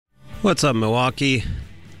What's up, Milwaukee?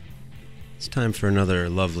 It's time for another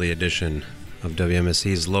lovely edition of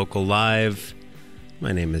WMSE's Local Live.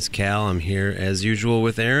 My name is Cal. I'm here as usual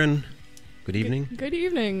with Aaron. Good evening. Good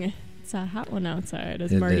evening. It's a hot one outside,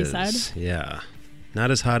 as It Marty is, said. Yeah. Not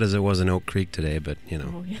as hot as it was in Oak Creek today, but, you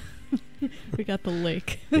know. Oh, yeah. We got the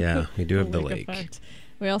lake. Yeah, we do have the lake. Effect.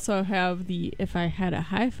 We also have the If I Had a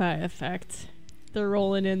Hi-Fi effect. They're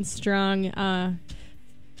rolling in strong.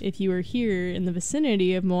 If you were here in the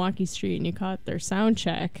vicinity of Milwaukee Street and you caught their sound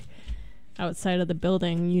check outside of the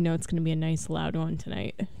building, you know it's going to be a nice loud one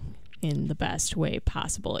tonight in the best way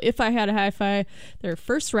possible. If I Had a Hi-Fi, their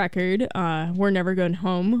first record, We're Never Going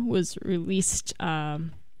Home, was released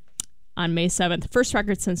on May 7th. First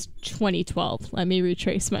record since 2012. Let me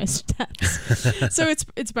retrace my steps. So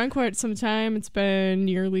it's been quite some time. It's been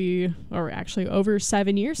nearly, or actually over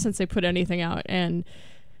 7 years since they put anything out. And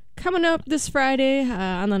coming up this Friday,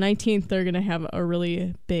 on the 19th, they're going to have a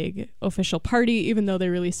really big official party, even though they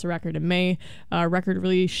released the record in May. Record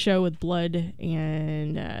release show with Blood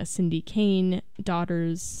and Cindy Kane,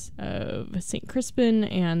 Daughters of St. Crispin,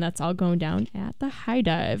 and that's all going down at the High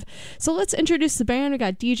Dive. So let's introduce the band. We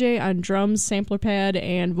got DJ on drums, sampler pad,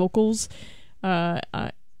 and vocals,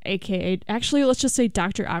 aka, actually, let's just say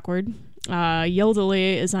Dr. Awkward. Yell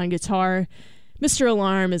Delay is on guitar. Mr.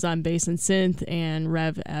 Alarm is on bass and synth, and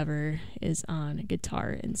Rev Ever is on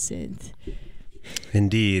guitar and synth.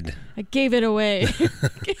 Indeed. I gave it away.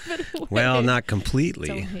 Well, not completely.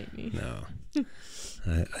 Don't hate me. No.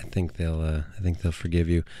 I think they'll forgive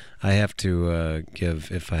you. I have to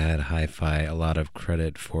give If I Had Hi-Fi a lot of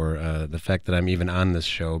credit for the fact that I'm even on this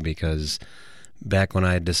show, because back when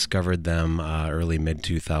I discovered them, early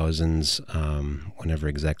mid-2000s, whenever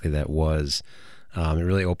exactly that was, it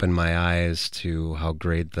really opened my eyes to how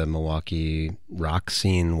great the Milwaukee rock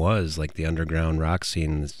scene was, like the underground rock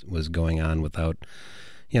scene was going on without,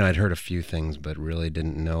 I'd heard a few things, but really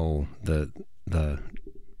didn't know the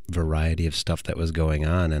variety of stuff that was going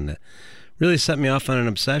on, and it really set me off on an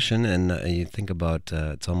obsession. And you think about,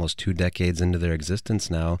 it's almost 2 decades into their existence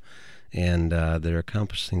now, and they're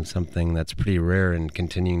accomplishing something that's pretty rare and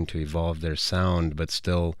continuing to evolve their sound, but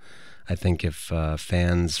still, I think if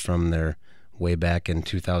fans from their way back in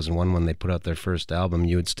 2001 when they put out their first album,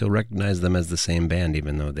 you would still recognize them as the same band,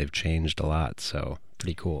 even though they've changed a lot. So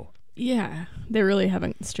pretty cool. Yeah, they really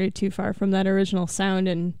haven't strayed too far from that original sound.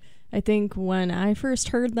 And I think when I first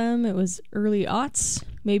heard them, it was early aughts,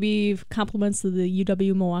 maybe compliments of the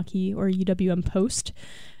UW Milwaukee or UWM Post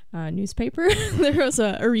newspaper. There was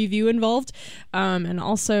a review involved. And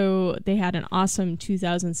also they had an awesome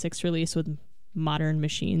 2006 release with Modern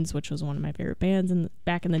Machines, which was one of my favorite bands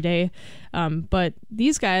back in the day. But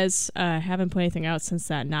these guys haven't put anything out since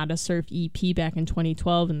that Not a Surf EP back in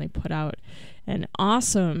 2012, and they put out an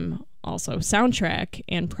awesome also soundtrack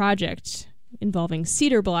and project involving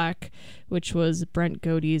Cedar Block, which was Brent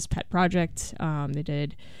Godey's pet project. They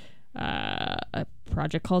did a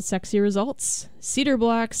project called Sexy Results. Cedar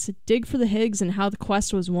Block's Dig for the Higgs and How the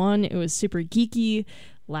Quest Was Won. It was super geeky,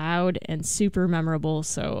 loud, and super memorable.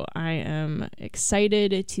 So I am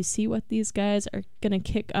excited to see what these guys are going to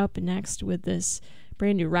kick up next with this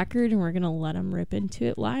brand new record, and we're going to let them rip into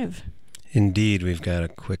it live. Indeed, we've got a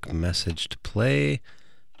quick message to play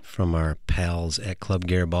from our pals at Club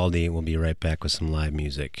Garibaldi. We'll be right back with some live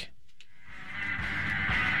music.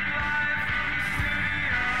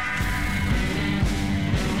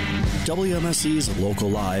 WMSE's Local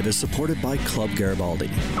Live is supported by Club Garibaldi.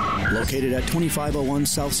 Located at 2501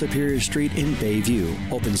 South Superior Street in Bayview.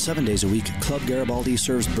 Open 7 days a week, Club Garibaldi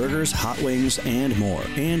serves burgers, hot wings, and more,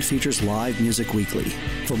 and features live music weekly.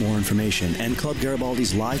 For more information and Club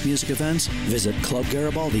Garibaldi's live music events, visit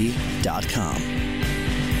clubgaribaldi.com.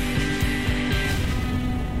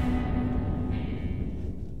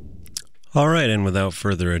 All right, and without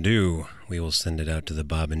further ado, we will send it out to the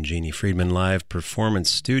Bob and Jeannie Friedman Live Performance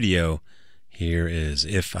Studio. Here is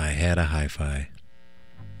If I Had a Hi-Fi.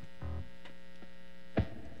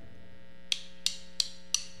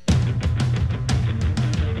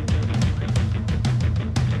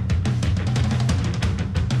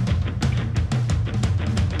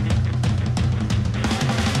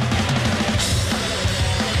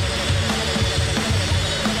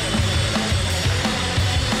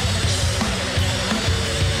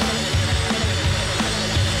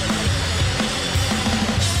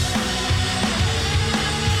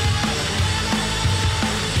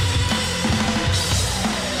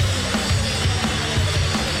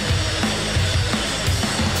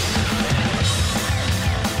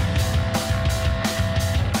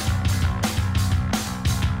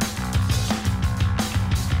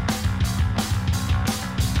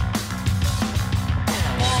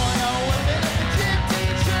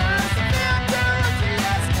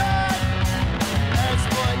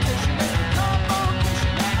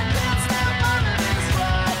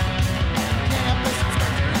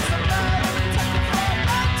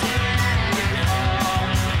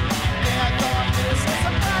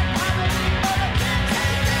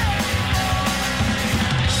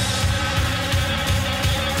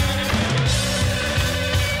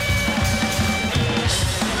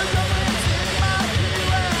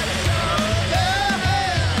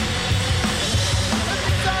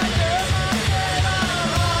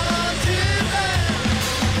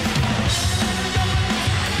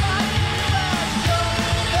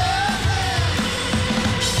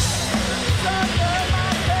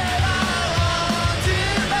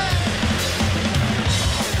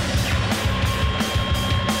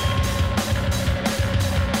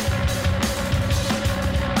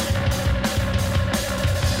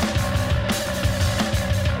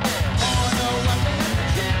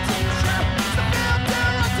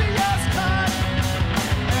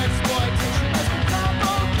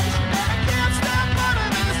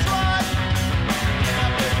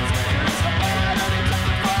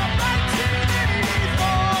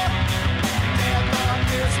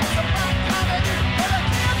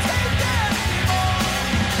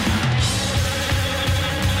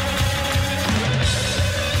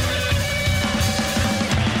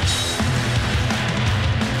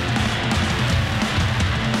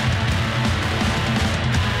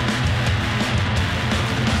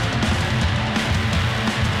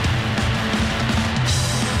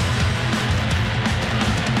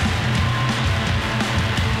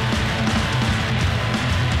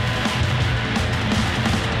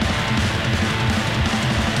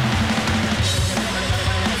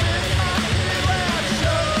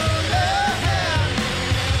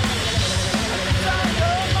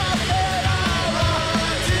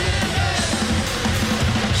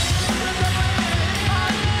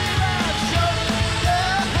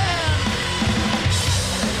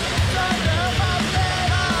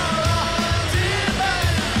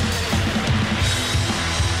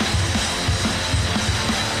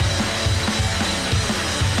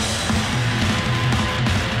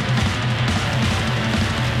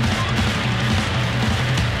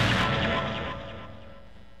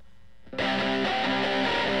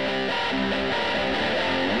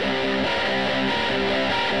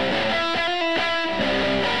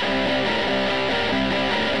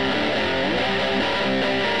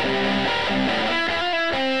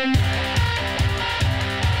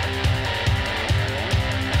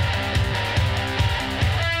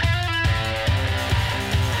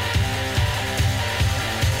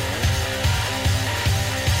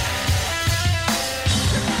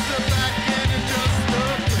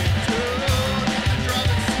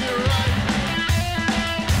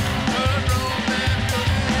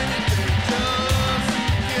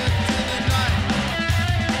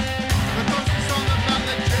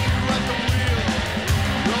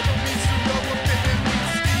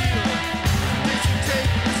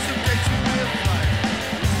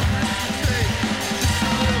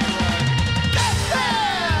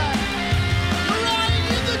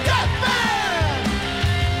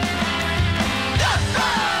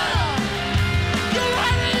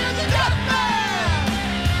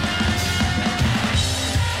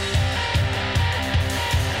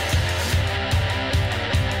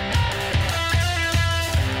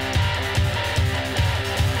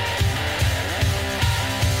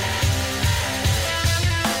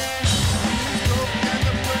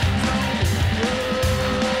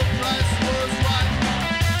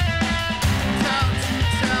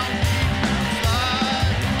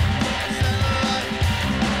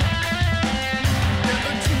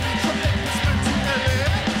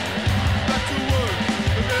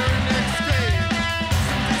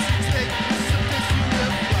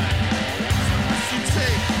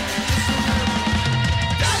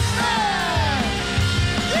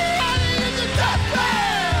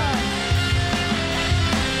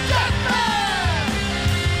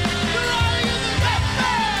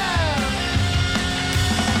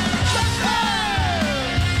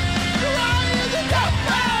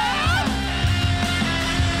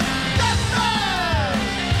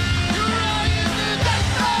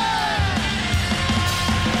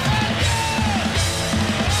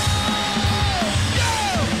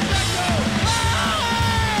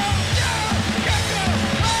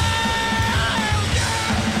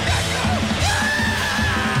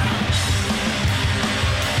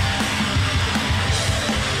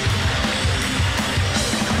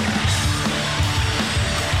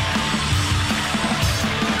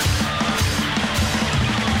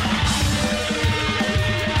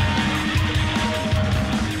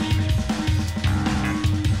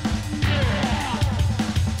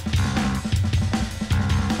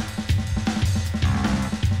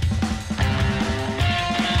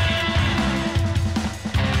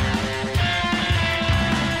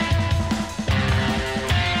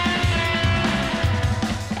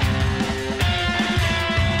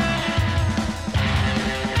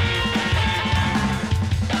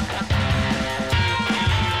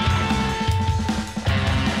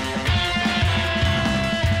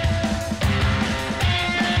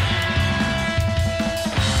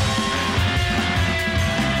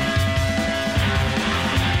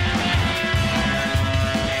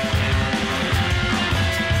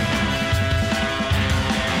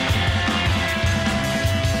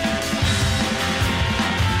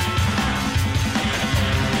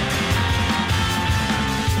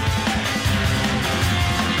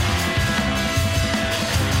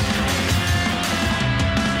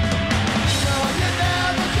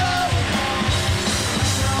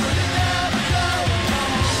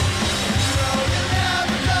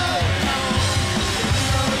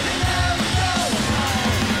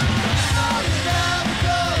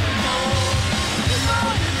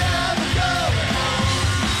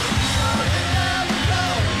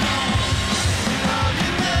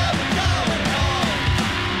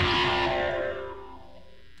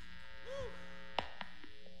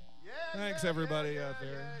 out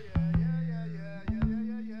there.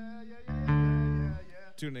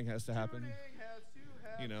 Tuning has to happen.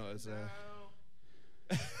 You know, as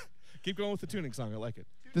keep going with the tuning song. I like it.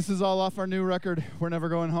 This is all off our new record, We're Never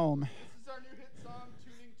Going Home. This is our new hit song,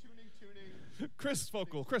 Tuning. Chris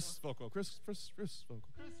vocal. Chris vocal.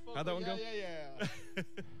 How'd that one go? Yeah.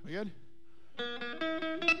 We good?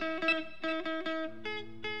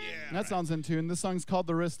 Yeah. That sounds in tune. This song's called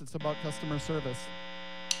The Wrist. It's about customer service.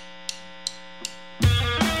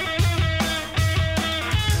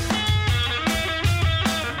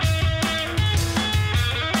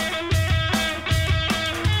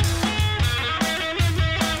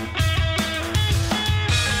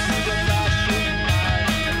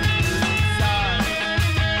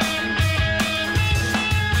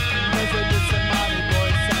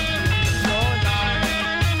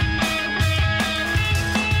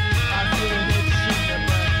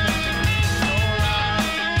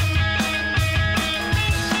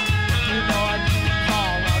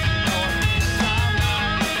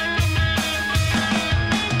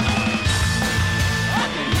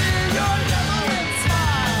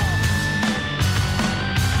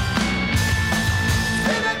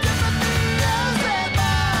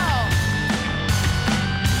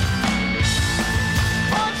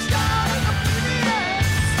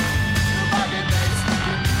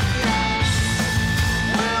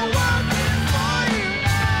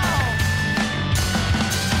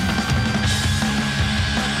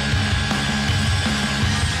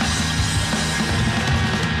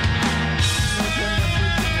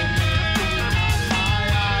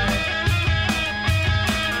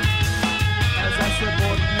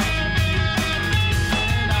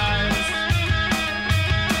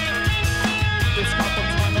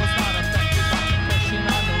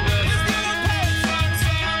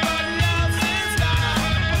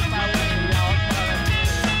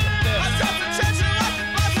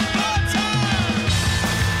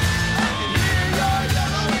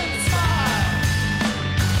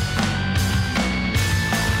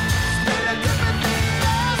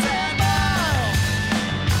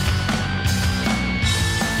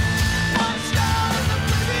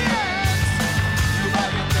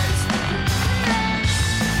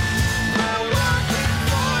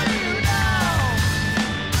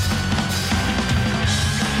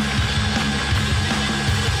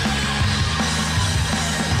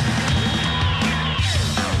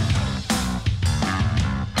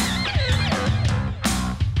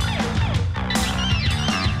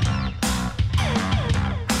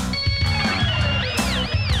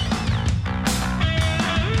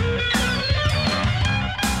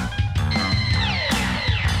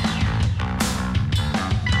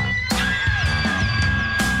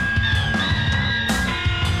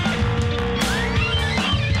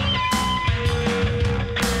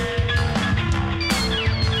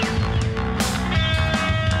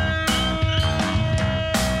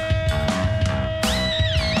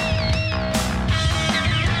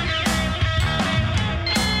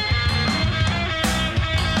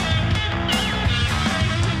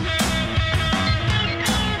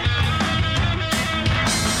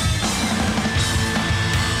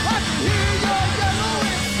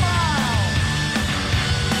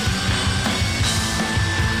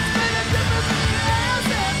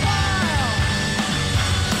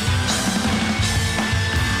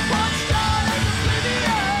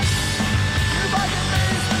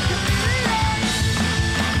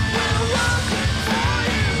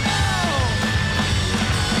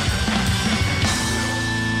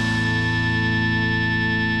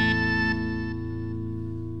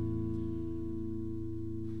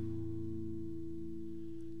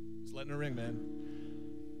 Letting it ring, man.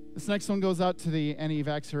 This next one goes out to the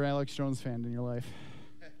anti-vaxxer Alex Jones fan in your life.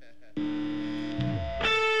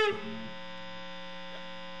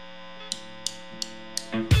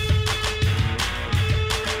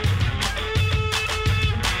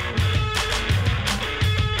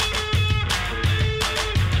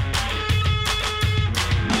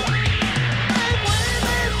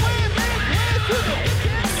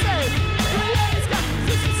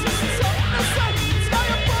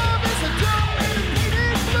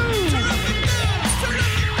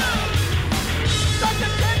 Stop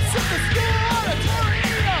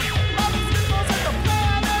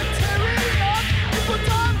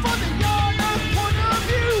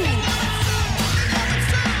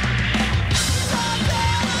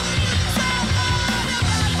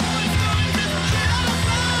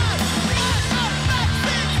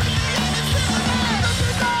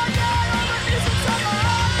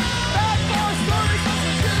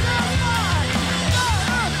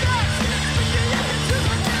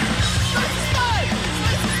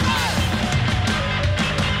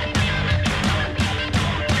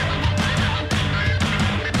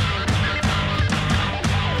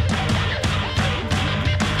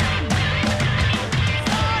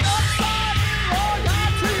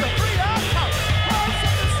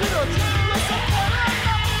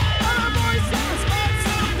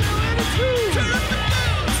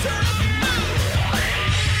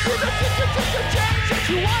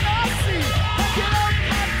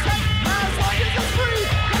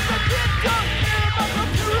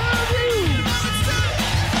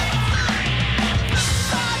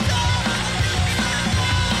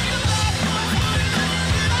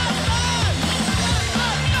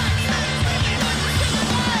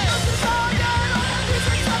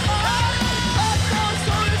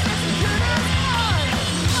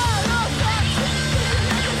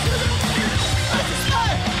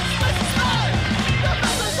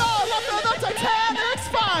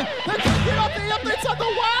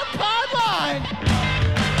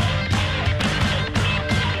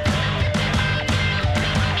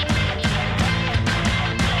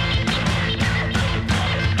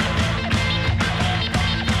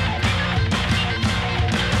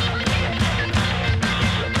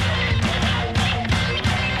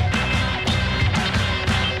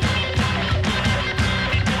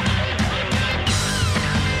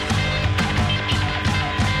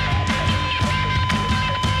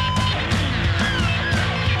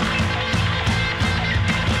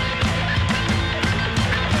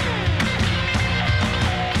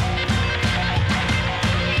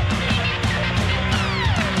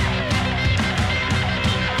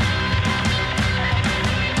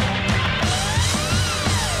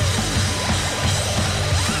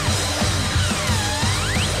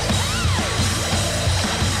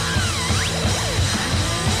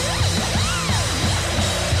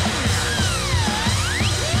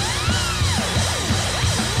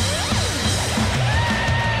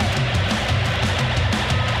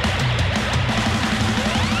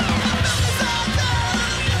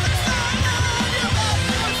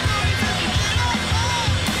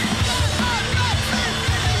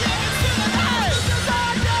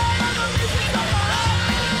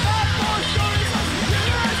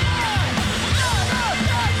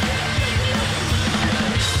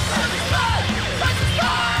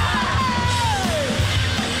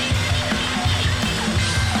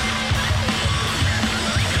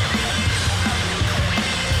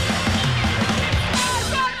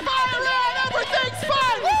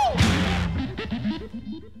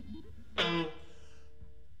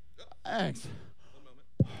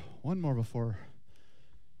one more before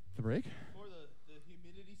the break. Before the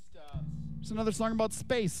humidity stops. It's another song about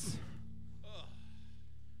space. Ugh.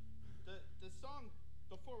 The song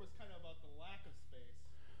before was kind of about the lack of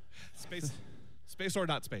space. Space or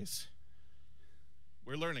not space.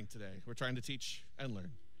 We're learning today. We're trying to teach and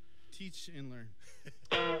learn. Teach and learn.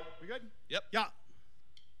 We good? Yep. Yeah.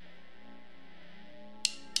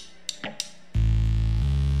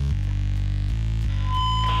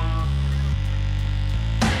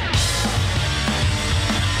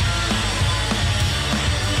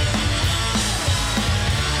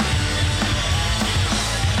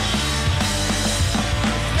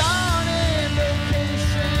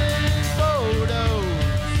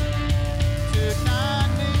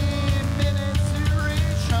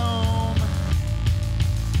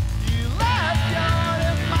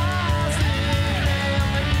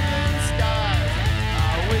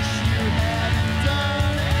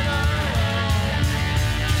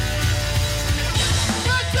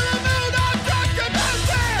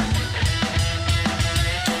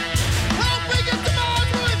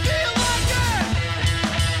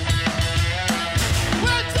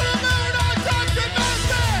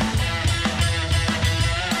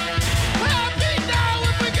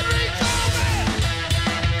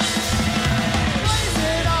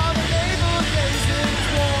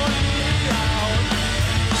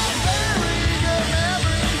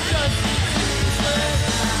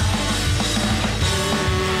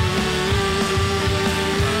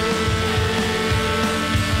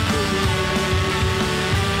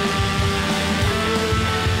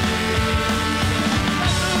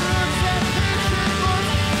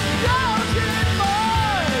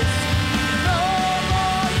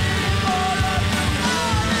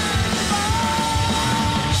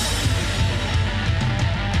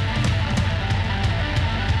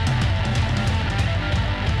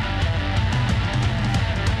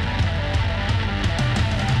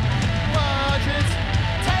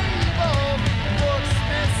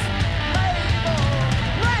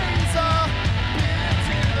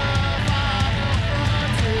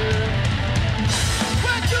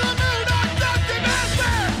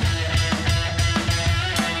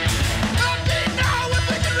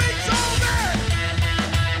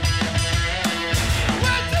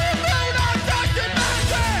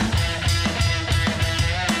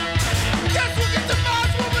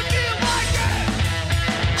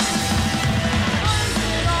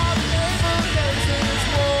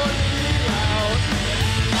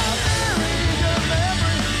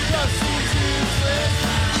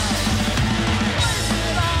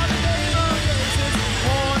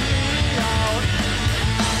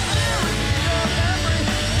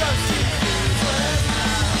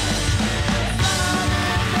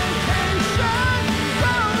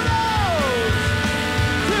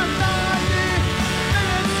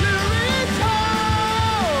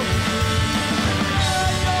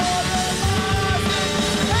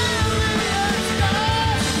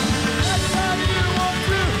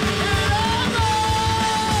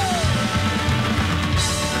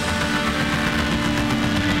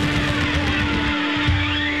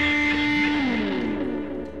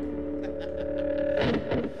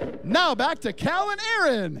 Now back to Cal and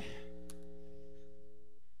Aaron.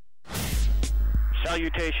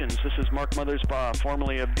 Salutations, this is Mark Mothersbaugh,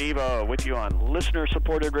 formerly of Devo, with you on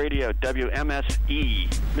listener-supported radio,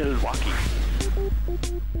 WMSE, Milwaukee.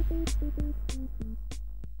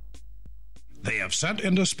 They have sent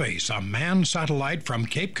into space a manned satellite from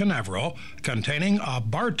Cape Canaveral containing a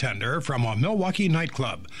bartender from a Milwaukee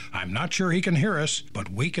nightclub. I'm not sure he can hear us, but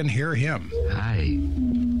we can hear him. Hi.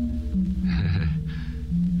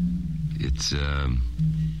 It's,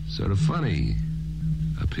 sort of funny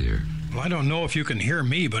up here. Well, I don't know if you can hear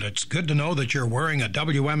me, but it's good to know that you're wearing a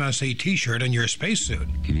WMSE t-shirt in your spacesuit.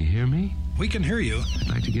 Can you hear me? We can hear you. I'd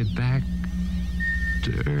like to get back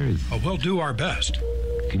to Earth. Well, we'll do our best.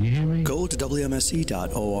 Can you hear me? Go to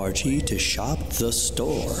WMSE.org to shop the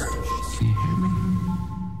store. Can you hear me?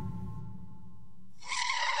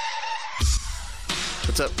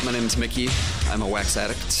 What's up? My name's Mickey. I'm a wax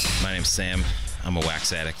addict. My name's Sam. I'm a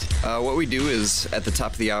wax addict. What we do is, at the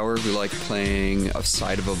top of the hour, we like playing a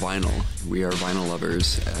side of a vinyl. We are vinyl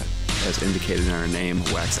lovers, as indicated in our name,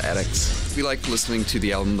 Wax Addicts. We like listening to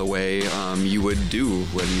the album the way you would do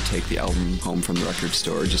when you take the album home from the record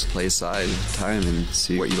store. Just play a side at a time and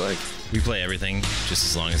see what you like. We play everything just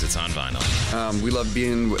as long as it's on vinyl. We love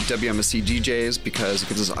being WMSE DJs because it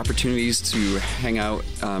gives us opportunities to hang out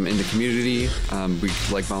in the community. We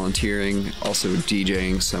like volunteering, also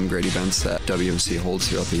DJing some great events that WMSE holds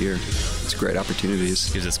throughout the year. It's great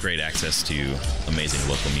opportunities. Gives us great access to amazing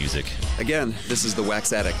local music. Again, this is the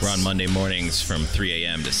Wax Addicts. We're on Monday mornings from 3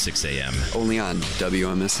 a.m. to 6 a.m. Only on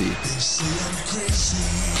WMSE.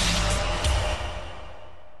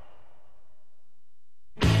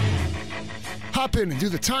 Hop in and do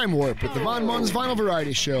the Time Warp with the Von Muns Vinyl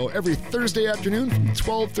Variety Show every Thursday afternoon from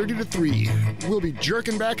 12:30 to 3. We'll be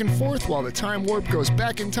jerking back and forth while the Time Warp goes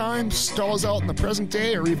back in time, stalls out in the present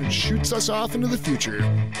day, or even shoots us off into the future.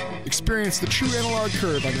 Experience the true analog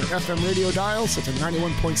curve on your FM radio dial set to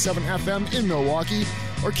 91.7 FM in Milwaukee,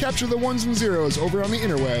 or capture the ones and zeros over on the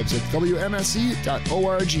interwebs at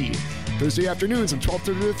WMSE.org. Thursday afternoons from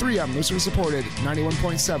 12:30 to 3 on listener-supported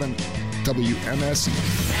 91.7 WMSE.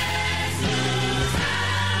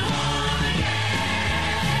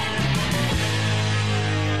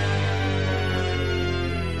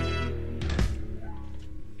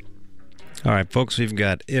 All right, folks, we've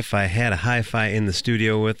got If I Had a Hi-Fi in the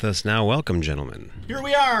studio with us now. Welcome, gentlemen. Here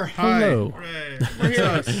we are. Hello. We're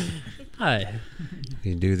here. Hi.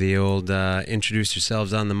 You do the old introduce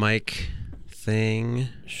yourselves on the mic thing.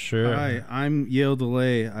 Sure. Hi, I'm Yale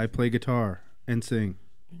DeLay. I play guitar and sing.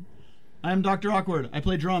 I'm Dr. Awkward. I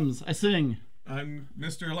play drums. I sing. I'm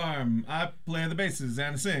Mr. Alarm. I play the basses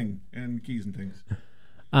and sing and keys and things.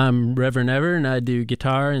 I'm Reverend Ever, and I do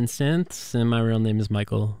guitar and synths, and my real name is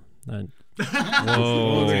Michael.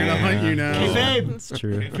 Whoa. They're going to hunt you now. Kayfabe. That's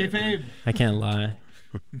true. Kayfabe. I can't lie.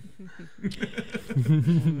 Oh,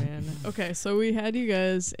 man. Okay, so we had you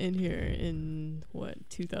guys in here in,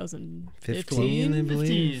 2015? 15, I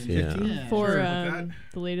believe. 15. Yeah. For Sure.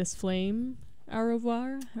 the latest Flame Au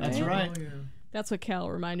Revoir. That's right. Oh, yeah. That's what Cal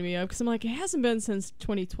reminded me of, because I'm like, it hasn't been since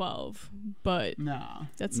 2012, but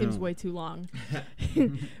that seems way too long.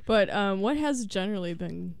 But what has generally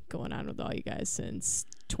been going on with all you guys since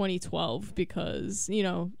 2012? Because, you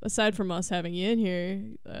know, aside from us having you in here,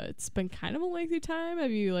 it's been kind of a lengthy time.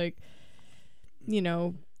 Have you, like, you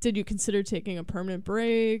know, did you consider taking a permanent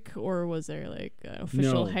break, or was there like an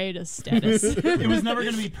official hiatus status? It was never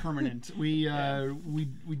going to be permanent. We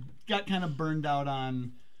got kind of burned out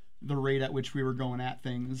on the rate at which we were going at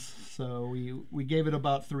things, so we gave it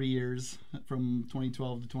about 3 years, from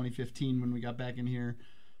 2012 to 2015 when we got back in here,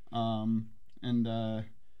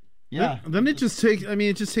 yeah. Then it just takes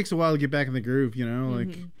a while to get back in the groove, you know,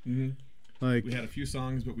 like we had a few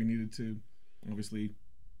songs, but we needed to obviously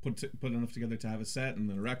put enough together to have a set and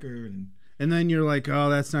then a record, and then you're like,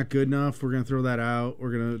 oh, that's not good enough. We're gonna throw that out.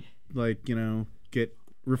 We're gonna, like, you know,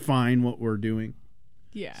 refine what we're doing.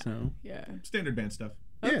 Yeah. So standard band stuff.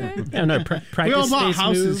 Okay. Yeah, no, practice we all bought space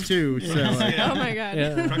houses move. too. So Oh my god.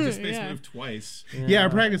 Yeah. Practice space moved twice. Yeah,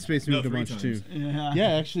 our practice space moved a 3 bunch times. too.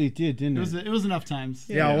 Yeah, Actually it did, didn't it? it was enough times.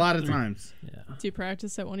 Yeah, a lot of times. Yeah. Do you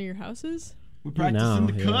practice at one of your houses? We practiced in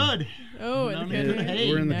the Cud. Oh, in the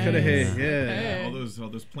Cudahy. We're in the Cudahy. Yeah. Okay. All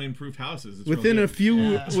those plane-proof houses. It's Within real a good.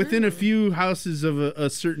 few within a few houses of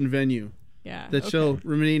a certain venue. Yeah. That shall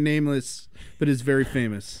remain nameless, but is very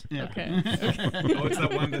famous. Yeah. Okay. Oh, it's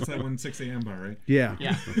that one 6 a.m. bar, right? Yeah.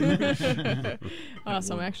 Yeah.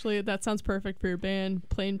 Awesome. Actually, that sounds perfect for your band.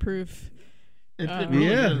 Plane proof. It really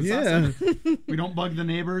is. Yeah. We don't bug the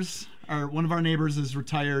neighbors. One of our neighbors is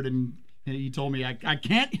retired, and he told me, I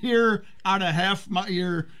can't hear out of half my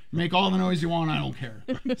ear. Make all the noise you want. I don't care.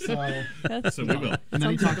 So we will. And then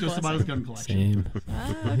he talked to us about his gun collection. Same.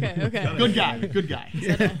 Okay. Good guy.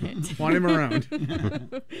 Yeah. Want him around.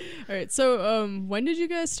 All right. So, when did you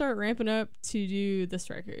guys start ramping up to do this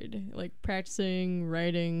record? Like practicing,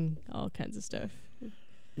 writing, all kinds of stuff.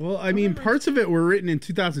 Well, I mean, parts of it were written in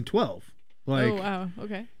 2012. Like, oh wow.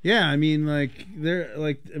 Okay. Yeah, I mean, like, there,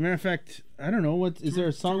 like, a matter of fact, I don't know, is there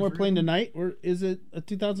a song we're playing tonight, or is it a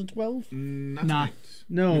 2012? Nah.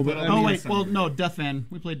 No, but no, Death Van.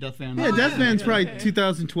 We played Death Van. Yeah, Death Van's probably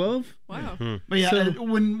 2012. Wow. But yeah,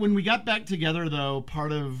 when we got back together, though,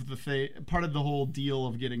 part of the whole deal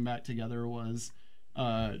of getting back together was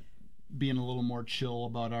being a little more chill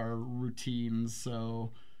about our routines.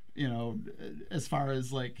 So, you know, as far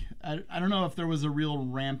as like, I don't know if there was a real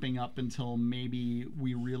ramping up until maybe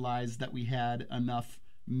we realized that we had enough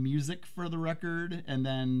music for the record, and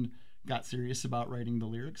then got serious about writing the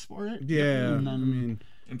lyrics for it. Yeah, and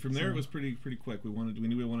from there it was pretty quick. We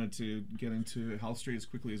knew we wanted to get into Hal Street as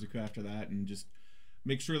quickly as we could after that, and just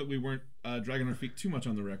make sure that we weren't dragging our feet too much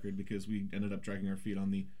on the record, because we ended up dragging our feet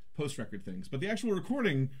on the post-record things. But the actual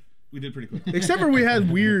recording, we did pretty quick. Except for we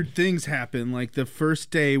had weird things happen. Like the first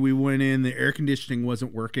day we went in, the air conditioning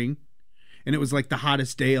wasn't working, and it was like the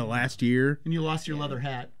hottest day of last year. And you lost your leather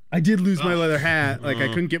hat. I did lose my leather hat. Like I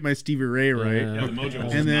couldn't get my Stevie Ray right. Yeah, the mojo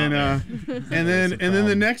was and then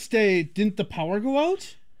the next day, didn't the power go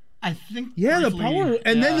out? I think the briefly, power,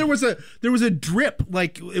 and then there was a drip,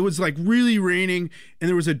 like it was like really raining, and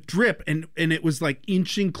there was a drip, and it was like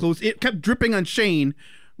inching close. It kept dripping on Shane,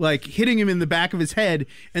 like hitting him in the back of his head,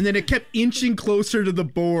 and then it kept inching closer to the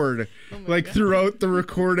board, throughout the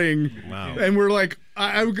recording. Wow! And we're like,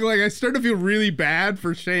 I started to feel really bad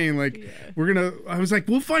for Shane. Like I was like,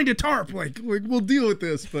 we'll find a tarp, like we'll deal with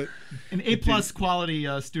this. But an A+ quality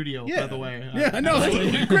studio, by the way.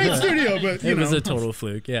 Great studio, but it was a total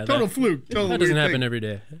fluke. Yeah, total fluke. That doesn't happen every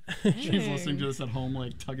day. He's listening to this at home,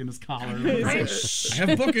 like tugging his collar. I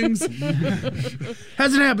have bookings.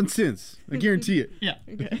 Hasn't happened since. I guarantee it. Yeah,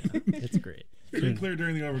 it's great. Pretty clear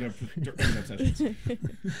during the overdub sessions.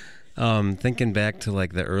 Thinking back to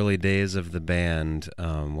like the early days of the band,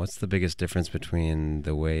 what's the biggest difference between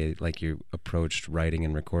the way like you approached writing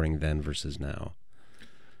and recording then versus now?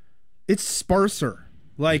 It's sparser.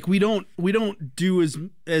 Like we don't do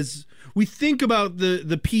as we think about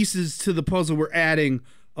the pieces to the puzzle. We're adding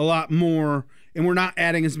a lot more, and we're not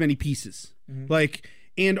adding as many pieces. Like,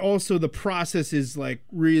 and also the process is like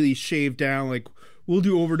really shaved down. Like we'll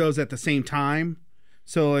do overdubs at the same time.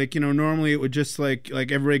 So like, normally it would just like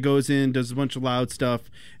everybody goes in, does a bunch of loud stuff,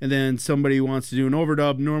 and then somebody wants to do an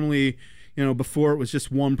overdub. Normally, before it was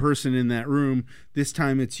just one person in that room. This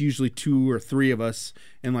time it's usually 2 or 3 of us,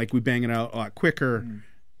 and like we bang it out a lot quicker.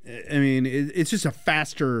 I mean, it's just a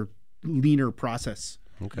faster, leaner process.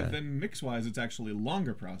 Okay. But then mix-wise, it's actually a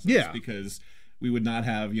longer process. Yeah. Because we would not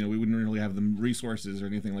have, we wouldn't really have the resources or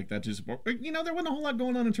anything like that. Just, there wasn't a whole lot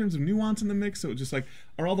going on in terms of nuance in the mix. So it was just like,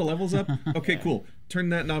 are all the levels up? Okay, cool. Turn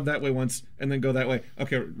that knob that way once, and then go that way.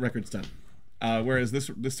 Okay, record's done. Whereas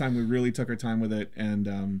this time we really took our time with it,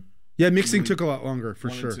 and mixing took a lot longer for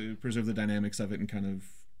sure. To preserve the dynamics of it, and kind of,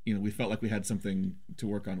 we felt like we had something to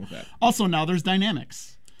work on with that. Also, now there's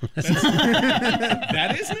dynamics.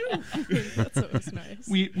 That is new. That's always nice.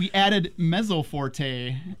 We added mezzo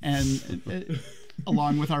forte and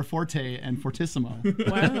along with our forte and fortissimo.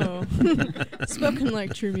 Wow. Spoken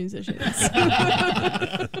like true musicians.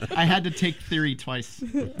 I had to take theory twice.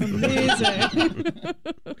 Amazing.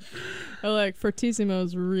 I like fortissimo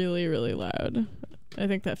is really, really loud. I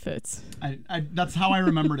think that fits. That's how I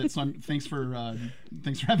remembered it. So thanks for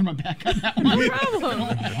having my back on that one. No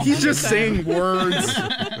problem. He's just saying words.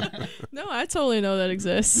 No, I totally know that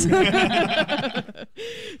exists.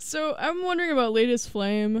 So I'm wondering about Latest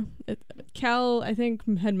Flame. Cal, I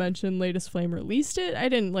think, had mentioned Latest Flame released it. I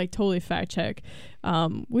didn't totally fact check.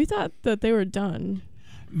 We thought that they were done.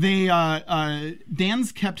 They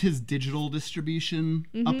Dan's kept his digital distribution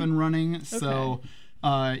up and running, so. Okay.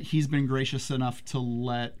 He's been gracious enough to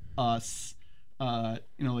let us,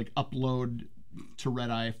 upload to Red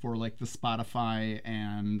Eye for like the Spotify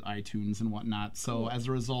and iTunes and whatnot. So as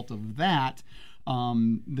a result of that,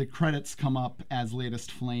 the credits come up as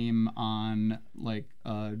Latest Flame on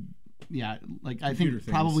I think things.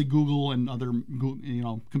 probably Google and other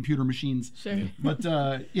computer machines. Sure. But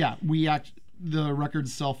the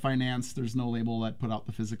record's self-financed. There's no label that put out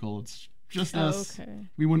the physical. It's just us. Okay.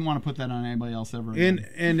 We wouldn't want to put that on anybody else ever again.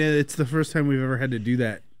 And it's the first time we've ever had to do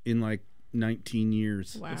that in like 19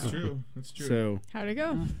 years. Wow. That's true. So how'd it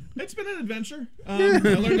go? It's been an adventure. I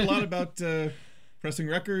learned a lot about pressing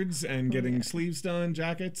records and getting sleeves done,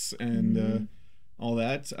 jackets, and all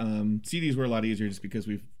that. CDs were a lot easier just because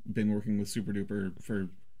we've been working with Super Duper for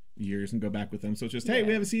years and go back with them. So it's just, hey,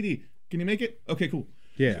 we have a CD. Can you make it? Okay, cool.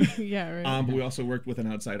 Yeah. Yeah, right. But we also worked with an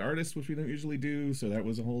outside artist, which we don't usually do. So that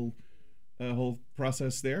was a whole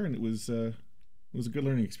process there, and it was a good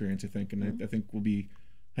learning experience, I think, and I think we'll be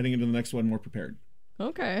heading into the next one more prepared.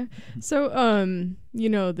 Okay. So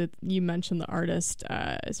that you mentioned the artist,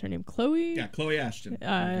 is her name Chloe? Yeah, Chloe Ashton,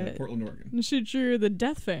 Portland, Oregon. She drew the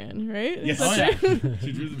Death Van, right? Yes.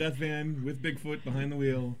 She drew the Death Van with Bigfoot behind the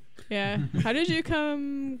wheel. Yeah. How did you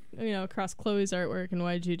come across Chloe's artwork, and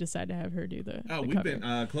why did you decide to have her do the we've cover?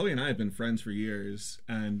 been Chloe and I have been friends for years,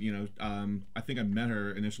 and I think I met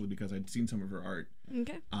her initially because I'd seen some of her art.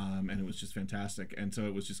 Okay. And it was just fantastic, and so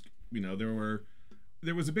it was just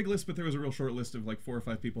there was a big list, but there was a real short list of like 4 or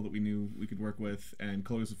 5 people that we knew we could work with, and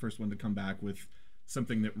Chloe was the first one to come back with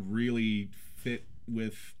something that really fit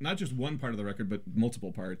with not just one part of the record but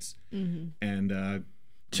multiple parts. And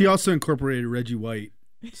she also incorporated Reggie White,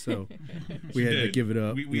 so we had to give it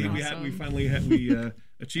up. We finally had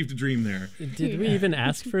achieved a dream there. Did we even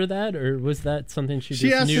ask for that, or was that something she She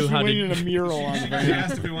just asked knew if how we to? needed a mural on the She van.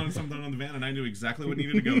 asked if we wanted something on the van, and I knew exactly what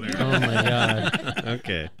needed to go there. Oh my god!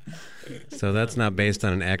 Okay. So that's not based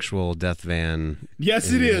on an actual death van.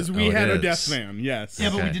 Yes, it is. We it had a is. death van. Yes. Yeah,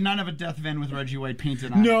 but we Okay. did not have a death van with Reggie White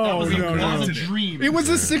painted on it. No, that was no, that was no. a dream. It was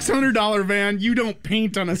a $600 van. You don't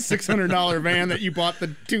paint on a $600 van that you bought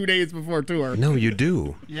the 2 days before tour. No, you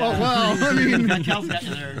do. Yeah. Oh, well, I mean, Kel's got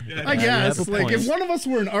you there. I guess. have a Like, point. if one of us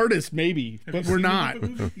were an artist, maybe, Have but you we're seen the not.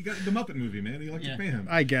 Muppet movie? You got the Muppet movie, man. You like to pay him.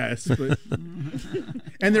 I guess. But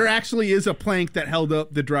and there actually is a plank that held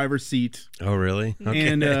up the driver's seat. Oh, really? Okay.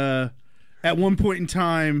 And at one point in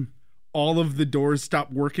time, all of the doors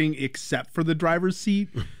stopped working except for the driver's seat.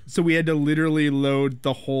 So we had to literally load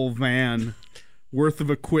the whole van worth of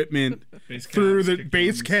equipment through the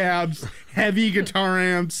bass cabs, heavy guitar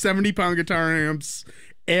amps, 70-pound guitar amps,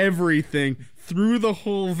 everything through the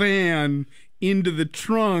whole van into the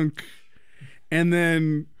trunk, and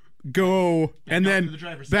then go and then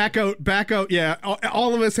back out. Yeah,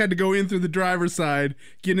 all of us had to go in through the driver's side,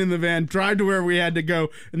 get in the van, drive to where we had to go,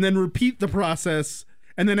 and then repeat the process.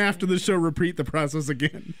 And then after the show, repeat the process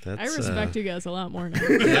again. I respect you guys a lot more now.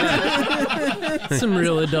 Some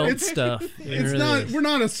real adult stuff. It's not. We're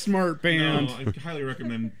not a smart band. No, I highly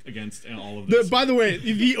recommend against all of this. By the way,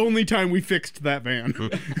 the only time we fixed that van,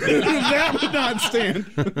 that would not stand.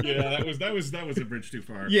 Yeah, that was a bridge too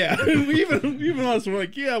far. Yeah, even us were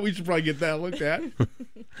like, yeah, we should probably get that looked at.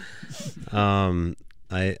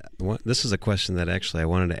 This is a question that actually I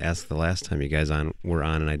wanted to ask the last time you guys were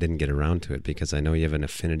on, and I didn't get around to it because I know you have an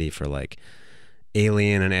affinity for like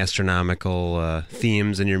alien and astronomical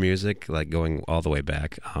themes in your music, like going all the way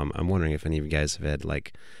back. I'm wondering if any of you guys have had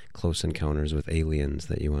like close encounters with aliens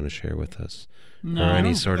that you want to share with us, No. or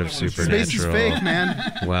any sort of supernatural. Space is fake, man.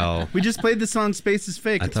 Well, we just played the song "Space is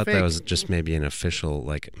Fake." I It's thought fake. that was just maybe an official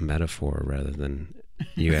like metaphor rather than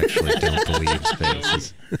you actually don't believe space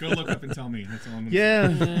is. Go look up and tell me. That's all I'm gonna Yeah.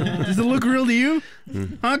 Does it look real to you?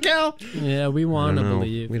 Huh, Cal? Yeah, we I want to don't know.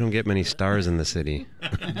 believe. We don't get many stars in the city.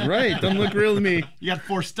 Right. Doesn't look real to me. You got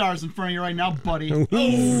 4 stars in front of you right now, buddy.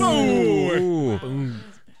 Ooh.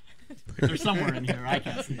 They're somewhere in here. I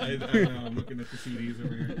can't see. I'm looking at the CDs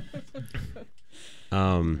over here.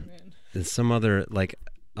 There's some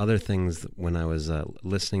other things when I was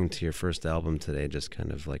listening to your first album today, just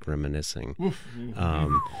kind of like reminiscing.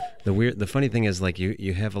 The funny thing is like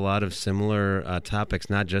you have a lot of similar topics,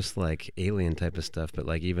 not just like alien type of stuff, but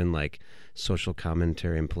like even like social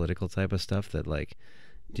commentary and political type of stuff that like,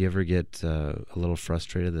 do you ever get a little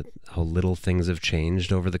frustrated that how little things have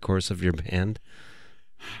changed over the course of your band?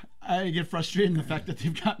 I get frustrated in the fact that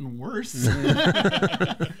they've gotten worse.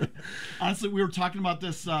 Honestly, we were talking about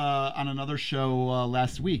this on another show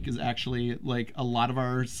last week. Is actually like a lot of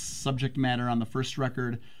our subject matter on the first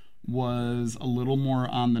record was a little more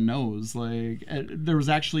on the nose. Like there was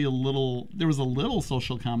actually a little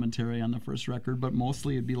social commentary on the first record, but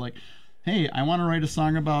mostly it'd be like, hey, I want to write a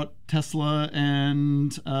song about Tesla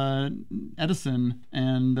and Edison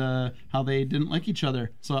and how they didn't like each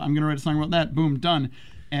other. So I'm going to write a song about that. Boom, done.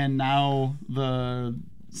 And now the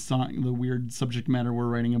weird subject matter we're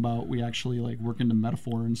writing about, we actually like work into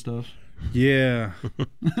metaphor and stuff. Yeah.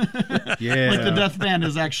 Yeah. Like the Death Band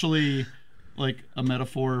is actually like a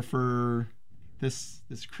metaphor for this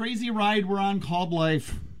crazy ride we're on called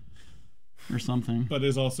life. Or something, but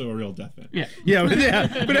is also a real death band. Yeah,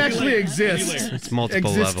 but actually exists. It's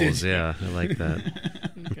multiple levels. Yeah, I like that.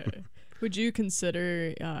 Okay. Would you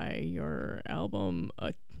consider your album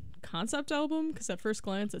a concept album? Because at first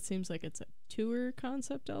glance, it seems like it's a tour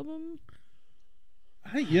concept album.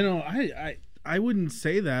 I wouldn't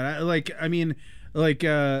say that. I mean,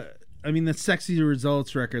 the Sexy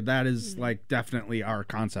Results record, that is like definitely our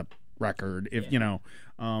concept record. If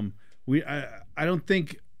I don't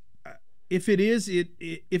think. If it is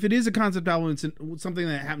a concept album, it's something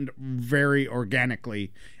that happened very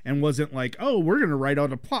organically and wasn't like, oh, we're gonna write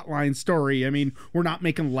out a plotline story. I mean, we're not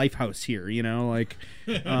making Lifehouse here,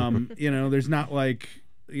 there's not like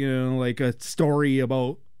a story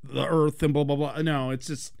about the Earth and blah blah blah. No,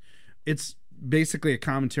 it's basically a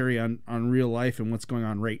commentary on real life and what's going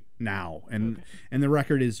on right now, and the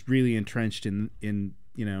record is really entrenched in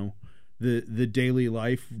the daily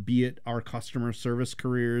life, be it our customer service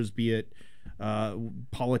careers, be it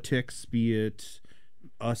politics, be it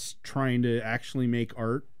us trying to actually make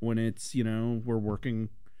art when it's we're working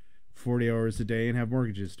 40 hours a day and have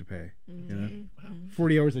mortgages to pay. You know?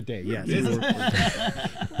 40 hours a day, yes.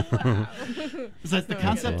 It's like the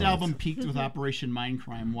concept album peaked with Operation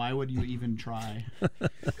Mindcrime. Why would you even try?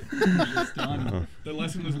 It's done. The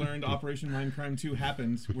lesson was learned. Operation Mindcrime 2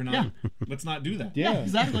 happened. Let's not do that. Yeah,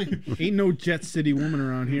 exactly. Ain't no Jet City woman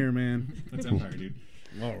around here, man. That's Empire, dude.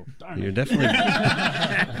 Whoa, darn You're it.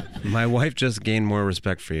 definitely. My wife just gained more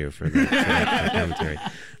respect for you for that commentary.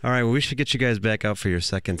 All right, well, we should get you guys back out for your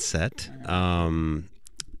second set.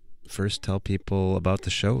 First, tell people about the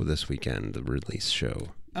show this weekend, the release show.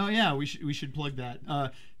 Oh yeah, we should plug that.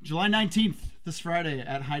 July 19th, this Friday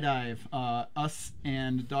at High Dive. Us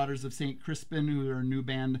and Daughters of St. Crispin, who are a new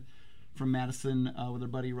band from Madison, with their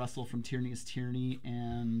buddy Russell from Tierney is Tierney,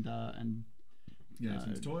 and United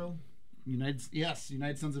Sons of Toil.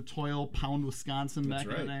 United Sons of Toil, Pound, Wisconsin. That's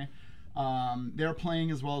back right. in the day. They're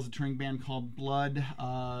playing, as well as a touring band called Blood.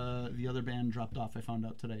 The other band dropped off, I found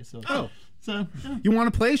out today. So yeah. You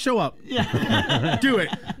want to play? Show up. Yeah. Do it.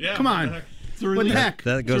 Yeah, Come on. What the heck?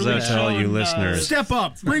 That goes out to all you listeners. Step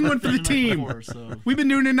up. Bring one for the team. We've been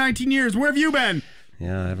doing it 19 years. Where have you been?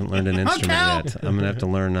 Yeah, I haven't learned an instrument yet. I'm gonna have to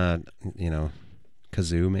learn,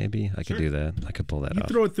 kazoo maybe. I could do that. I could pull that You off.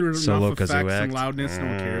 throw it through Solo enough effects kazoo and act. loudness, no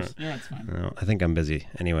one cares. Yeah, it's fine. No, I think I'm busy.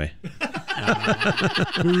 Anyway. All A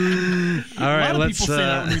right, lot of let's people say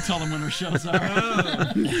that when we tell them when their shows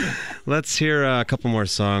are. let's hear a couple more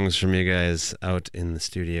songs from you guys out in the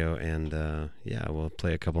studio, and we'll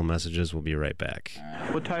play a couple messages. We'll be right back.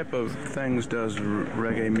 What type of things does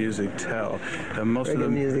reggae music tell? Most reggae of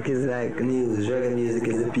them. music is like news. Reggae music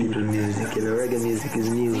is the people music. Reggae music is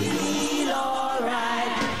news.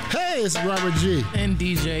 Hey, it's Robert G. And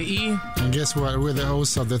DJ E. And guess what? We're the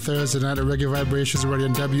hosts of the Thursday Night Reggae Vibrations Radio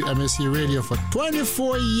on WMSC Radio for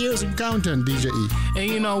 24 years and counting, DJ E.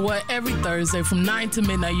 And you know what? Every Thursday from 9 to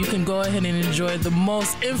midnight, you can go ahead and enjoy the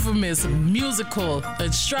most infamous musical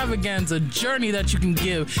extravaganza journey that you can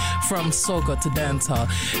give from soca to dancehall.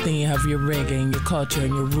 Then you have your reggae and your culture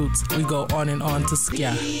and your roots. We go on and on to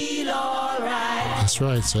ska. That's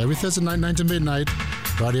right. So every Thursday night, 9 to midnight,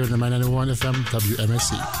 right here on the 991 FM,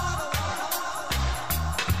 WMSC.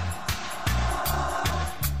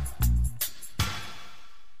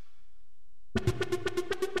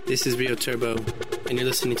 This is Rio Turbo, and you're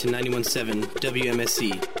listening to 91.7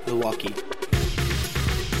 WMSC, Milwaukee.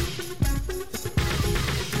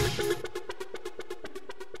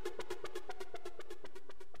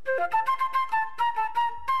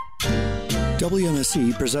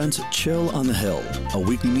 WMSC presents Chill on the Hill, a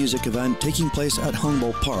weekly music event taking place at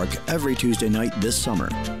Humboldt Park every Tuesday night this summer.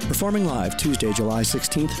 Performing live Tuesday, July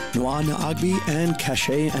 16th, Nuana Agbi and Cache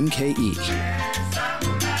MKE.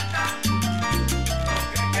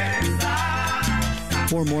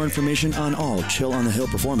 For more information on all Chill on the Hill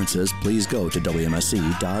performances, please go to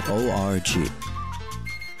WMSC.org.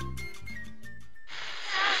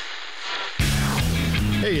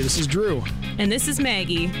 Hey, this is Drew. And this is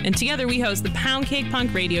Maggie, and together we host the Pound Cake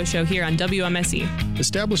Punk radio show here on WMSE.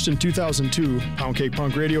 Established in 2002, Pound Cake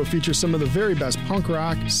Punk Radio features some of the very best punk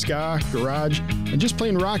rock, ska, garage, and just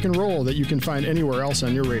plain rock and roll that you can find anywhere else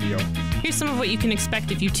on your radio. Here's some of what you can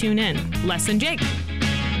expect if you tune in. Les and Jake.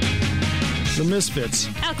 The Misfits.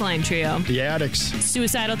 Alkaline Trio. The Addicts.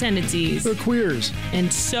 Suicidal Tendencies. The Queers.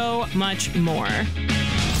 And so much more.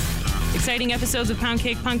 Exciting episodes of Pound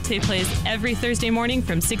Cake Punk take place every Thursday morning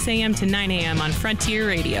from 6 a.m. to 9 a.m. on Frontier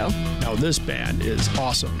Radio. Now this band is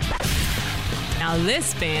awesome. Now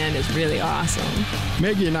this band is really awesome.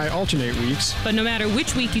 Maggie and I alternate weeks. But no matter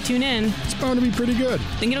which week you tune in, it's bound to be pretty good.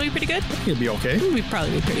 Think it'll be pretty good? It'll be okay. It'll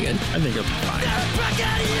probably be pretty good. I think it'll be fine.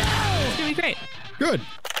 It's going to be great. Good.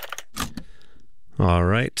 All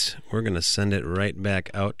right, we're going to send it right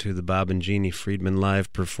back out to the Bob and Jeannie Friedman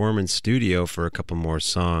Live Performance Studio for a couple more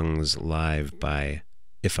songs live by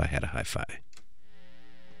If I Had a Hi-Fi.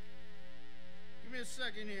 Give me a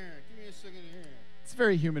second here. It's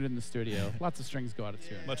very humid in the studio. Lots of strings go out of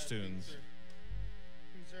tune. Much tunes.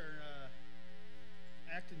 Things are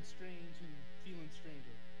acting strange and feeling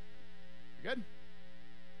stranger. You good?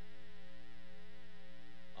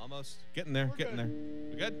 Almost. Getting there. Getting there.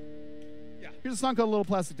 We good? Yeah. Here's a song called Little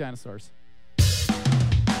Plastic Dinosaurs.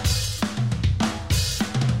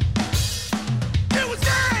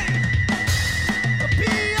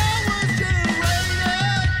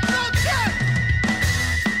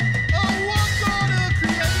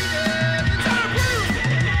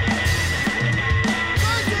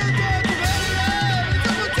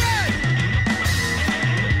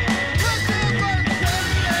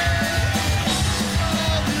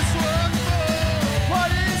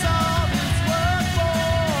 What is all this work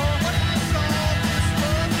for?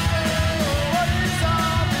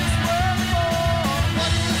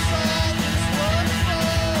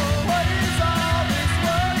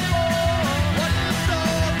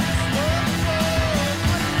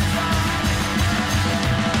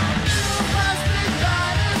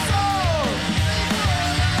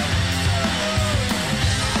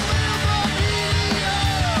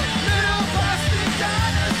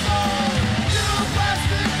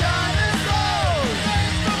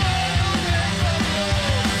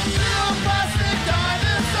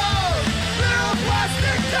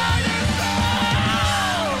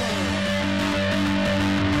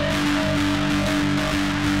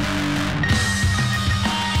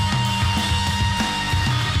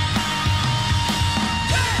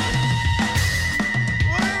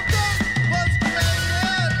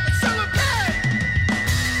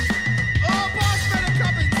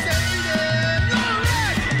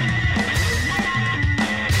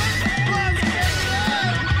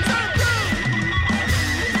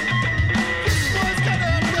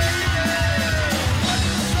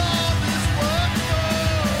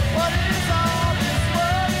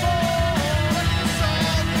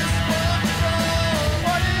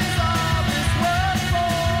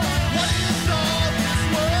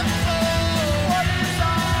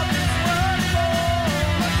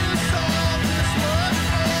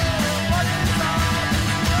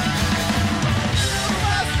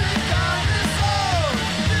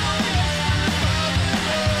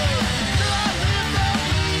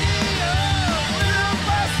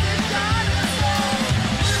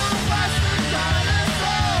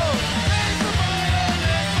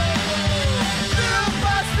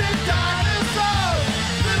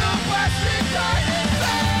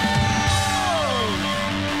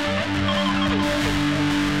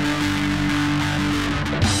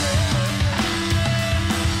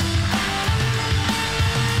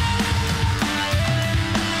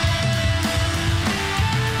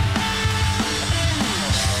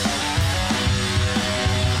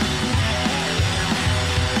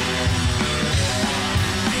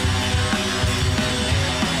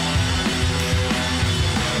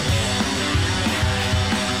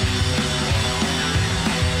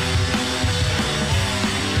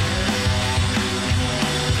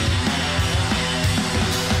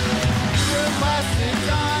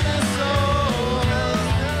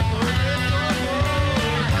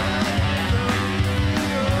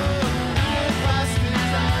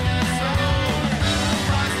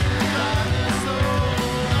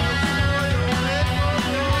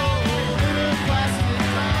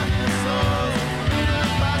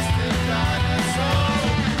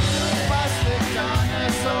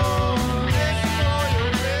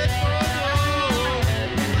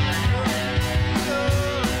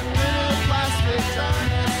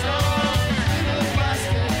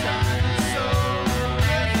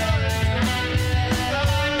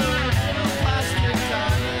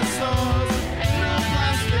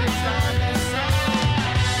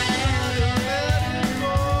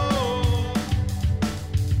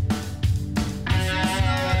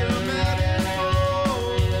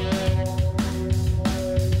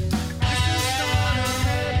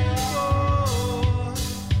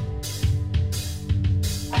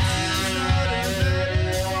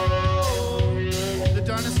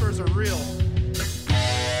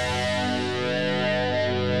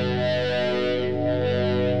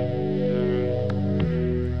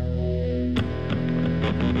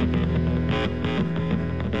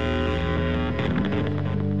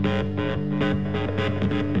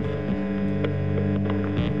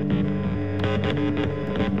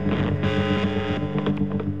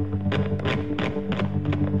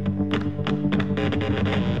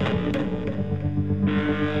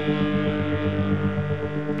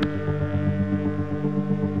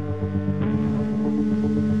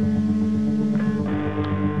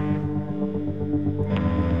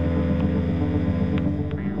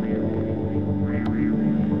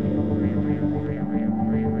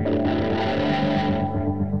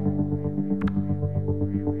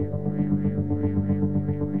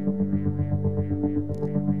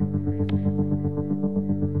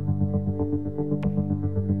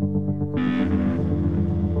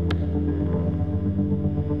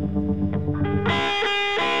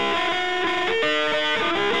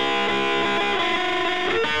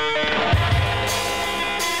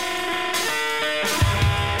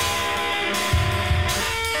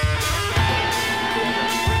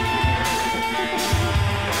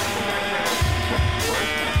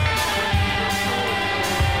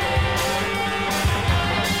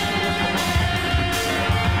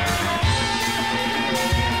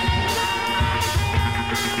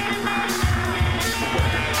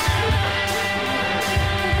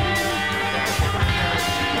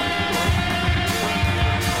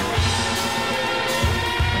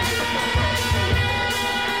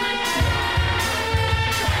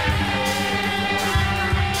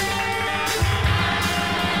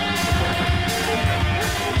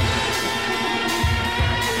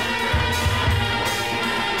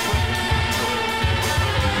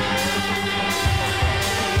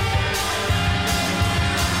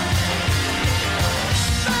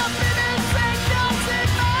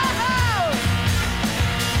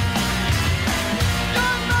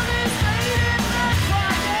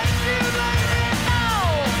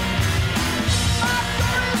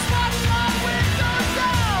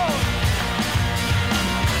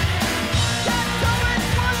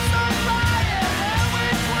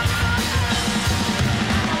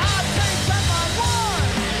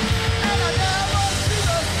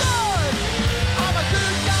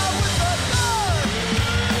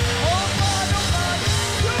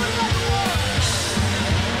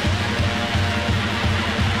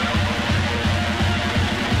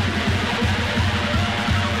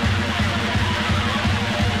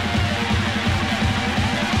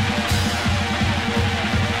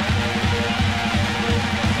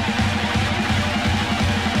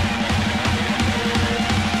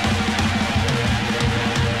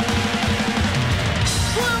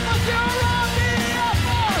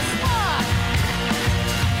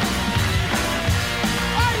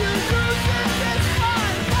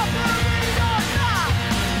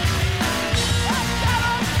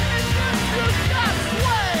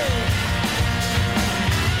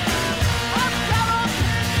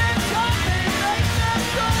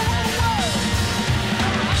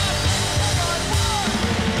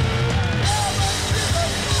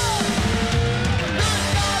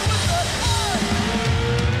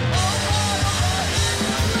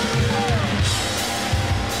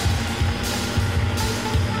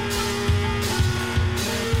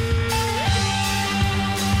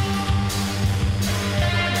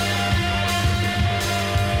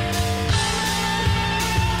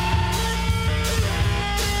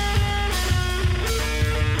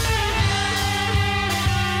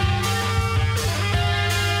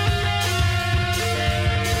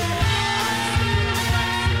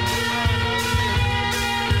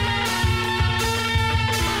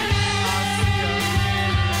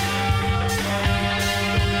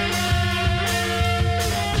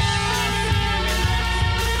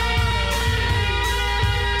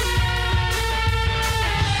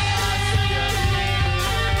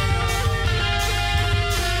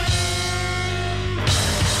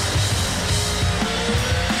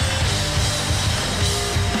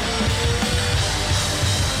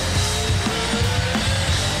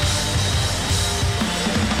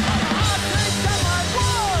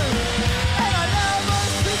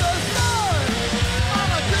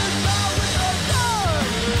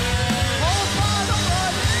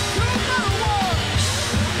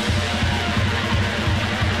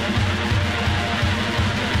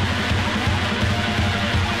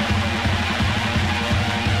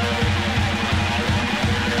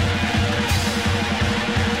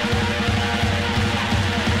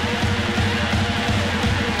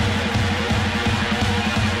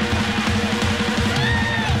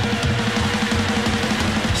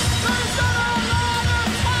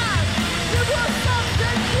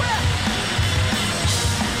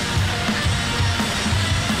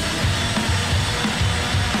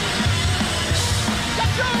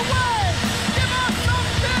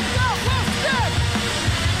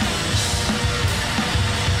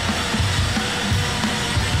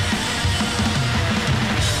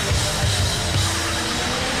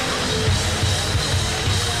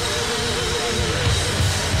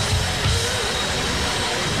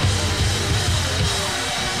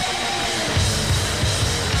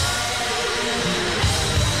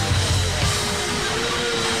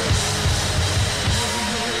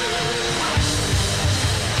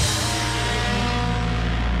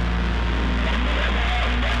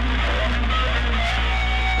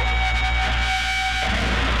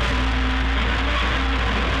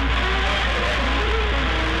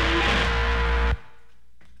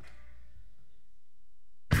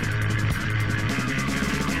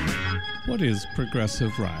 What is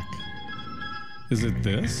progressive rock? Is it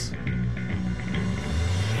this?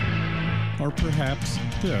 Or perhaps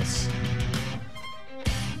this?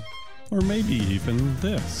 Or maybe even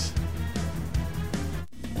this?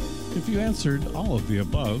 If you answered all of the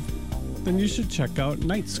above, then you should check out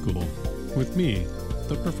Night School with me,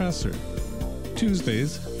 the professor,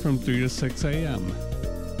 Tuesdays from 3 to 6 a.m.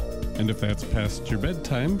 And if that's past your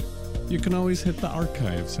bedtime, you can always hit the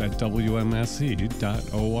archives at wmse.org.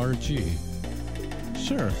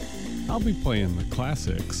 Sure, I'll be playing the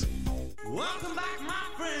classics. Welcome back, my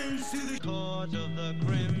friends, to the court of the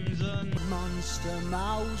Crimson Monster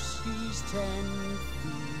Mouse. He's 10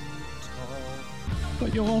 feet tall.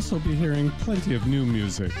 But you'll also be hearing plenty of new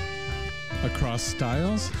music across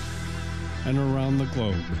styles and around the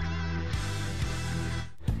globe.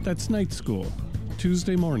 That's Night School,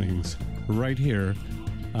 Tuesday mornings, right here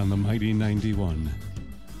on the Mighty 91.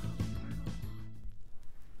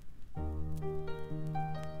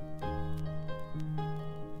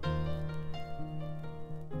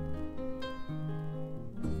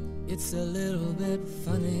 It's a little bit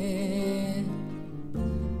funny,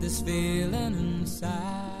 this feeling inside.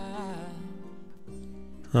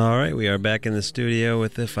 All right, we are back in the studio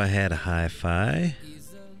with If I Had a Hi-Fi.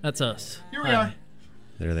 That's us. Here we are.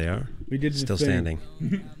 There they are. We did the still thing.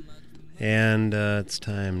 standing. And it's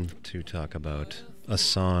time to talk about a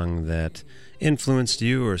song that influenced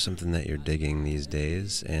you or something that you're digging these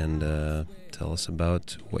days, and tell us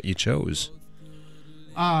about what you chose.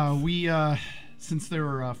 We since they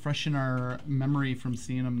were fresh in our memory from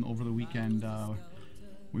seeing them over the weekend,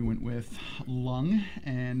 we went with Lung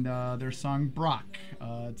and their song Brock.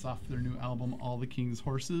 It's off their new album All the King's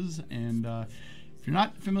Horses, and if you're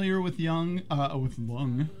not familiar with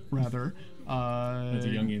Lung, rather. That's a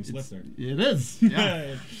Jungian's listener. It is,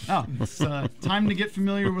 yeah. Oh, it's time to get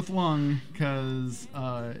familiar with Lung, because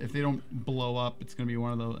if they don't blow up, it's going to be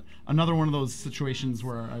another one of those situations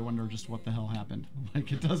where I wonder just what the hell happened,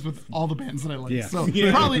 like it does with all the bands that I like. Yeah. So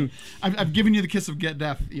probably I've given you the kiss of get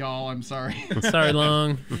death, y'all. I'm sorry. Sorry,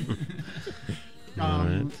 Lung.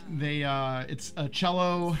 It's a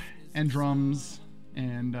cello and drums,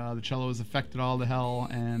 and the cello is affected all to hell,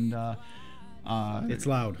 and it's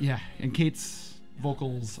loud. Yeah, and Kate's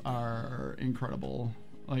vocals are incredible.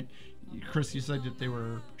 Like Chris, you said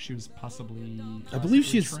that she was possibly I believe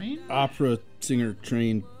she's trained? opera singer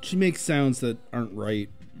trained. She makes sounds that aren't right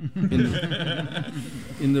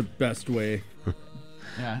in the best way.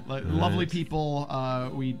 Yeah, lovely people.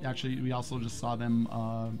 We also just saw them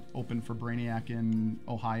open for Brainiac in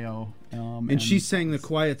Ohio. And she sang the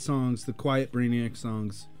quiet Brainiac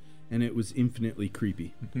songs, and it was infinitely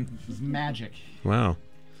creepy. It was magic. Wow.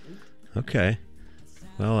 Okay.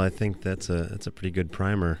 Well, I think that's a pretty good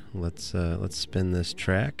primer. Let's spin this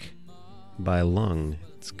track by Lung.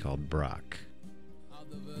 It's called Brock.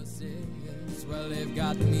 Well, they've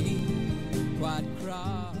got me quite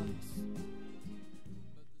cross.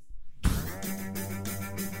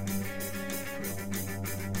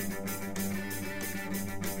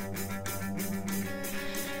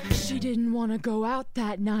 She didn't want to go out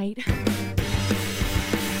that night.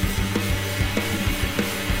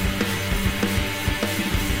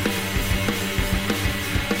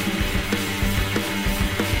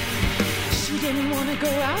 She didn't want to go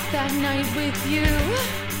out that night with you.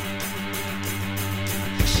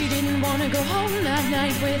 She didn't want to go home that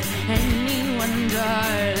night with anyone,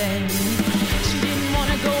 darling. She didn't want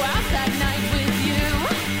to go out that night with you.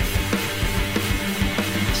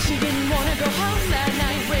 She didn't want to go home that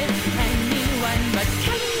night with anyone, but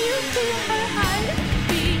can you feel her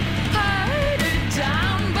heartbeat harder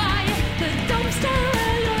down by the dumpster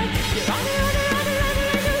where you're on it,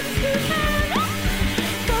 you can.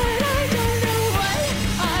 But I don't know what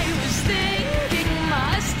I was thinking.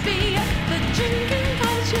 Must be the drinking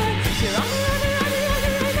culture. You're on it,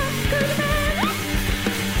 good man.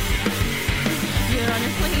 You're on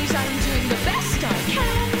your please, I'm doing the best I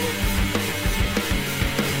can.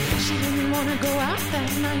 She didn't want to go out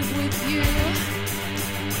that night with you.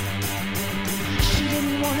 She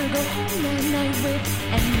didn't want to go home that night with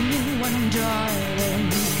anyone,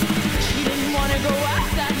 darling. She didn't want to go out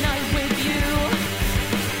that night with you.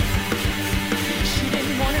 She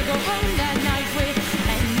didn't want to go home that night with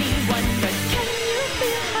anyone, but can you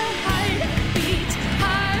feel her heartbeat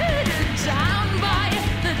harder down by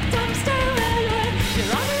the dumpster where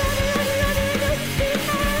you're on it, you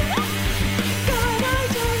can. God, I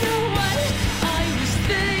don't know what I was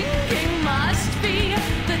thinking. Must be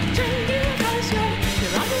the drinking cause you're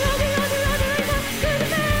on it, good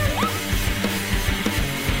man.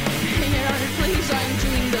 You're on it, please, I'm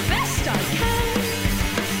doing the best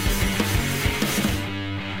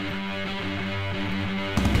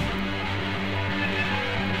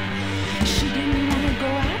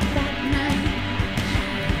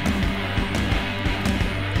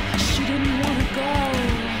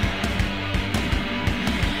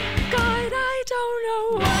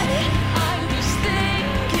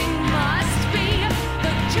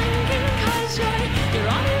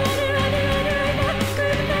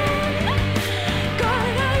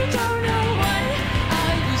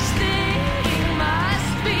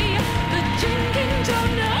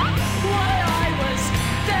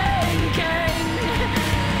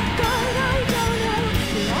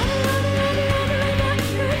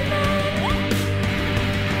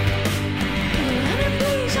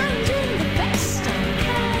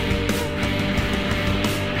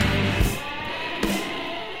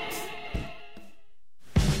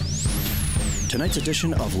Tonight's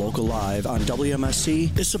edition of Local Live on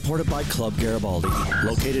WMSC is supported by Club Garibaldi.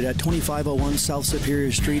 Located at 2501 South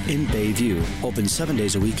Superior Street in Bayview. Open 7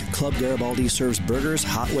 days a week, Club Garibaldi serves burgers,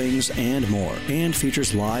 hot wings, and more, and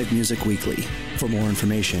features live music weekly. For more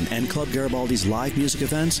information and Club Garibaldi's live music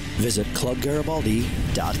events, visit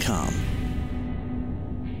clubgaribaldi.com.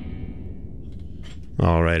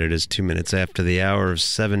 All right, it is 2 minutes after the hour of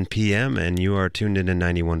 7 p.m., and you are tuned in to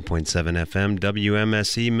 91.7 FM,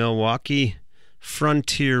 WMSE Milwaukee,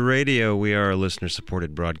 Frontier Radio. We are a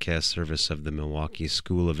listener-supported broadcast service of the Milwaukee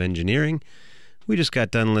School of Engineering. We just got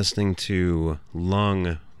done listening to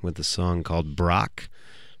Lung with a song called Brock,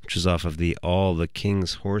 which is off of the All the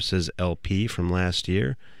King's Horses LP from last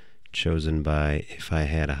year, chosen by If I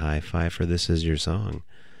Had a Hi-Fi for This Is Your Song.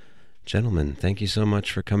 Gentlemen, thank you so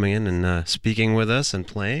much for coming in and speaking with us and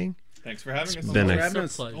playing. Thanks for having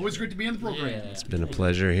us. Always great to be on the program. It's been a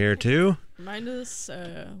pleasure here, too. Remind us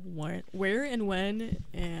where and when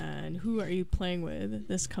and who are you playing with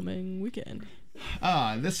this coming weekend?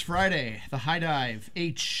 This Friday, the High Dive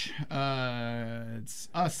H. It's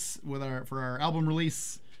us for our album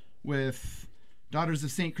release with Daughters of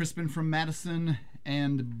St. Crispin from Madison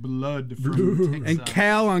and Blood from Texas. And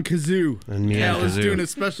Cal on kazoo. And me Cal on is kazoo. doing a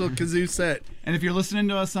special kazoo set. And if you're listening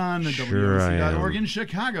to us on WMC.org in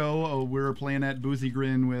Chicago, we're playing at Boozy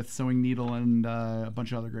Grin with Sewing Needle and a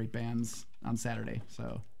bunch of other great bands on Saturday.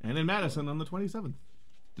 And in Madison on the 27th.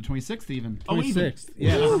 The 26th even. 26th.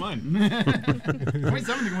 Yeah, never mind.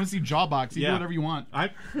 27th, you want to see Jawbox. You do whatever you want.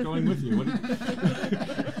 I'm going with you.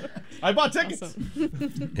 I bought tickets.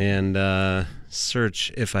 Awesome. And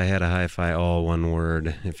search If I Had a Hi-Fi, all one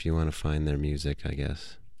word, if you want to find their music, I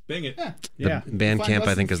guess. Bang it. The Bandcamp,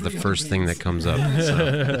 I think, is the first thing that comes up.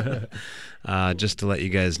 So. Just to let you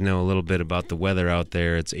guys know a little bit about the weather out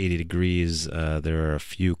there, it's 80 degrees. There are a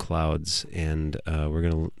few clouds, and we're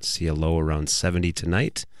going to see a low around 70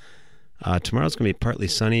 tonight. Tomorrow's going to be partly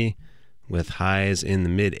sunny with highs in the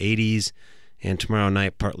mid-80s. And tomorrow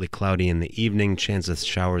night, partly cloudy in the evening, chance of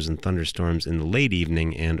showers and thunderstorms in the late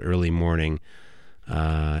evening and early morning.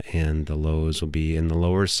 And the lows will be in the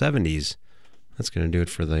lower 70s. That's going to do it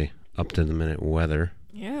for the up-to-the-minute weather.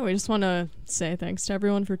 Yeah, we just want to say thanks to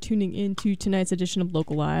everyone for tuning in to tonight's edition of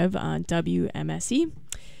Local Live on WMSE.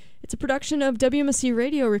 It's a production of WMSE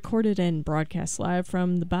Radio, recorded and broadcast live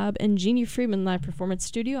from the Bob and Jeannie Friedman Live Performance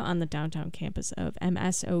Studio on the downtown campus of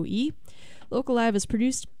MSOE. Local Live is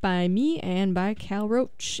produced by me and by Cal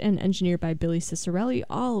Roach and engineered by Billy Cicerelli,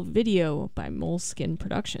 all video by Moleskin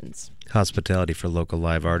Productions. Hospitality for Local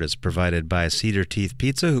Live art is provided by Cedar Teeth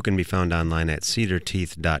Pizza, who can be found online at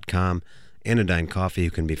cedarteeth.com, Anodyne Coffee,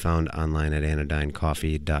 who can be found online at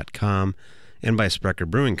anodynecoffee.com, and by Sprecher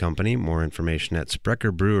Brewing Company, more information at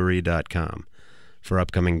spreckerbrewery.com. For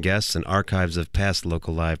upcoming guests and archives of past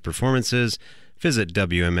Local Live performances, visit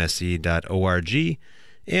wmse.org.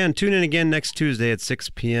 And tune in again next Tuesday at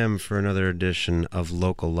 6 p.m. for another edition of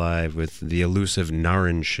Local Live with the elusive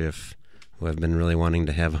Narin Schiff, who I've been really wanting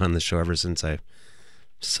to have on the show ever since I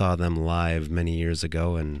saw them live many years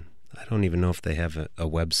ago, and I don't even know if they have a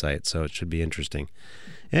website, so it should be interesting.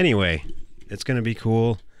 Anyway, it's going to be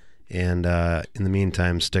cool, and in the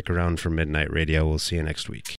meantime, stick around for Midnight Radio. We'll see you next week.